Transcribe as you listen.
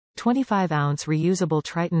25-ounce reusable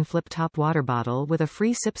Tritan flip-top water bottle with a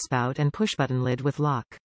FreeSip spout and push-button lid with lock.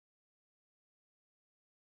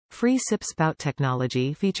 FreeSip Spout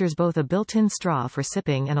technology features both a built-in straw for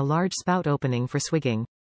sipping and a large spout opening for swigging.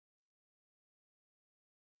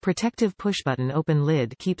 Protective push-button open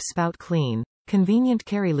lid keeps spout clean. Convenient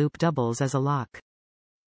carry loop doubles as a lock.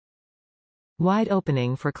 Wide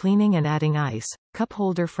opening for cleaning and adding ice. Cup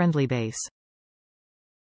holder friendly base.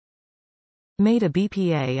 Made a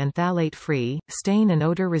BPA and phthalate-free, stain and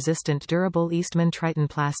odor-resistant durable Eastman Tritan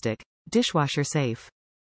plastic. Dishwasher safe.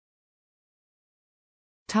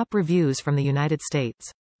 Top reviews from the United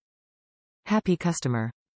States. Happy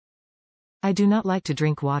customer. I do not like to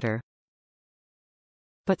drink water.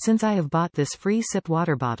 But since I have bought this FreeSip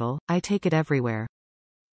water bottle, I take it everywhere.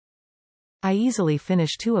 I easily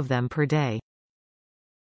finish 2 of them per day.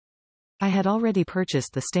 I had already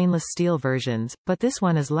purchased the stainless steel versions, but this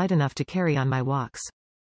one is light enough to carry on my walks.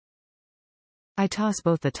 I toss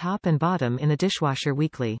both the top and bottom in a dishwasher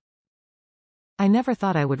weekly. I never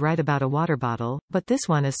thought I would write about a water bottle, but this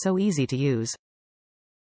one is so easy to use.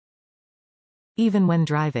 Even when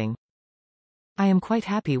driving. I am quite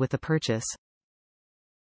happy with the purchase.